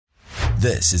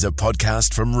This is a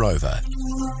podcast from Rover.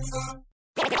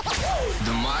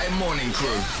 The My Morning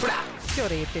Crew. Kia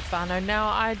ora, Stefano. Now,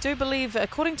 I do believe,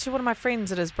 according to one of my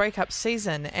friends, it is breakup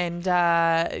season, and,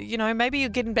 maybe you're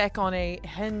getting back on a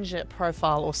Hinge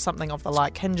profile or something of the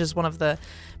like. Hinge is one of the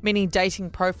many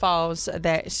dating profiles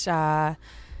that are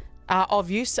of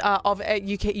use,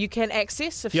 you can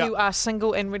access if you are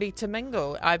single and ready to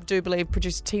mingle. I do believe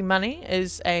producer T Money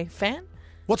is a fan.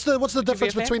 What's the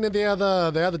difference between the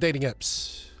other dating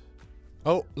apps?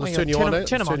 Oh, let's turn you on.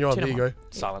 There you go.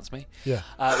 Silence me. Yeah.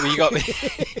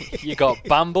 You got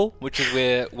Bumble, which is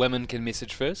where women can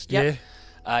message first. Yep.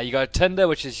 Yeah. You got Tinder,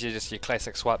 which is just your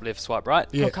classic swipe left, swipe right.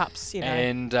 Yeah. Hookups,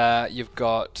 And you've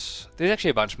got, there's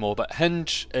actually a bunch more, but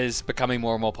Hinge is becoming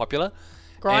more and more popular.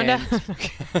 Grindr.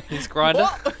 It's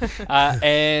Grindr.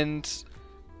 And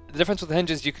the difference with Hinge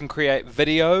is you can create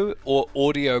video or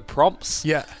audio prompts.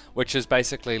 Yeah. Which is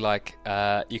basically like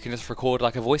you can just record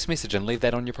like a voice message and leave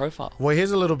that on your profile. Well,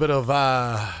 here's a little bit of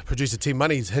producer T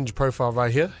Money's Hinge profile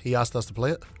right here. He asked us to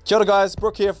play it. Kia ora guys,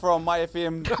 Brooke here from My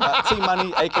FM. T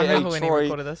Money, aka Troy,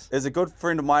 is a good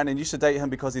friend of mine, and you should date him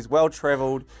because he's well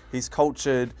travelled, he's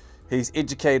cultured, he's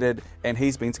educated, and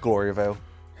he's been to Gloriavale.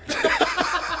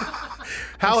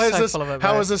 How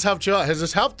has this helped you out? Has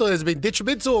this helped, or has it been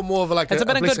detrimental, or more of like It's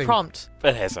been a good prompt.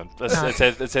 It hasn't.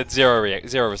 It's had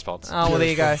zero response. Oh, well, there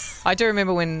you go. I do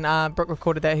remember when Brooke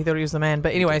recorded that, he thought he was the man.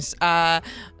 But anyways,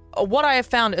 what I have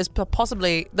found is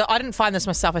possibly, I didn't find this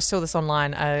myself, I saw this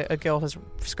online, a girl has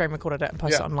screen recorded it and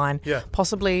posted it online. Yeah.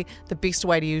 Possibly the best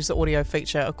way to use the audio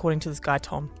feature, according to this guy,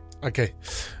 Tom. Okay.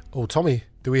 Oh, Tommy,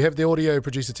 do we have the audio,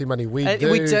 producer T Money? We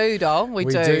do. We do, doll. We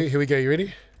do. Here we go. You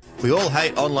ready? We all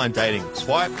hate online dating.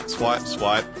 Swipe, swipe,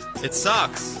 swipe. It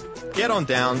sucks. Get on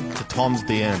down to Tom's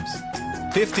DMs.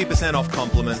 50% off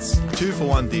compliments,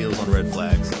 2-for-1 deals on red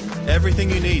flags. Everything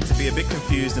you need to be a bit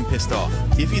confused and pissed off.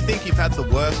 If you think you've had the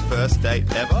worst first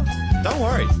date ever, don't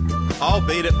worry. I'll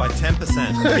beat it by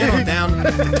 10%. Get on down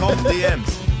to Tom's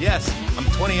DMs. Yes, I'm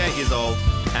 28 years old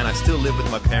and I still live with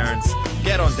my parents.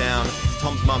 Get on down to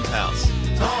Tom's mum's house.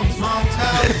 Tom's mum's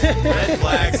house. Red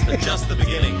flags are just the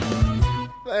beginning.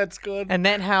 That's good. And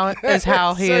that is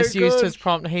how he has used good. his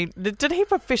prompt. Did he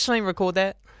professionally record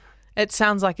that? It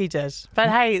sounds like he did. But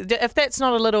hey, if that's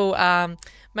not a little,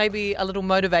 maybe a little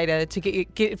motivator to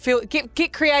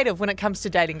get creative when it comes to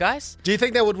dating, guys. Do you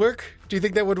think that would work? Do you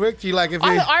you like if you?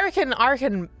 I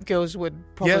reckon girls would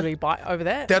probably bite over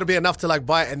that. That'll be enough to like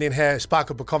bite and then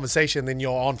spark up a conversation. Then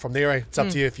you're on from there. It's up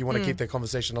to you if you want to keep that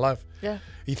conversation alive. Yeah.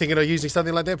 You thinking of using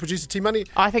something like that, producer T Money?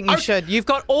 I think you should. You've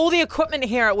got all the equipment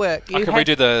here at work. Can we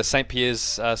do the St. Pierre's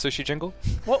sushi jingle?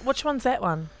 Which one's that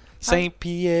one? St.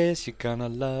 Pierre's, you're gonna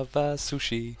love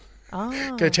sushi. Oh.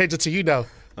 Gonna change it to you now.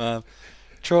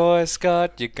 Troy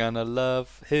Scott, you're gonna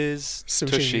love his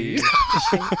Sushi. Tushy.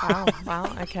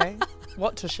 Wow, okay.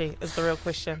 What tushy is the real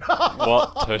question.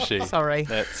 What tushy? Sorry.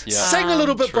 That's Sing a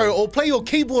little bit, bro, or play your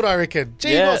keyboard, I reckon.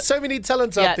 Gee, you've got so many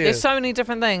talents out there. There's so many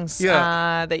different things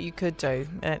that you could do.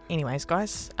 Anyways,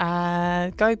 guys,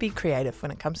 go be creative when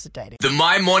it comes to dating. The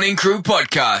My Morning Crew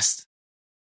podcast.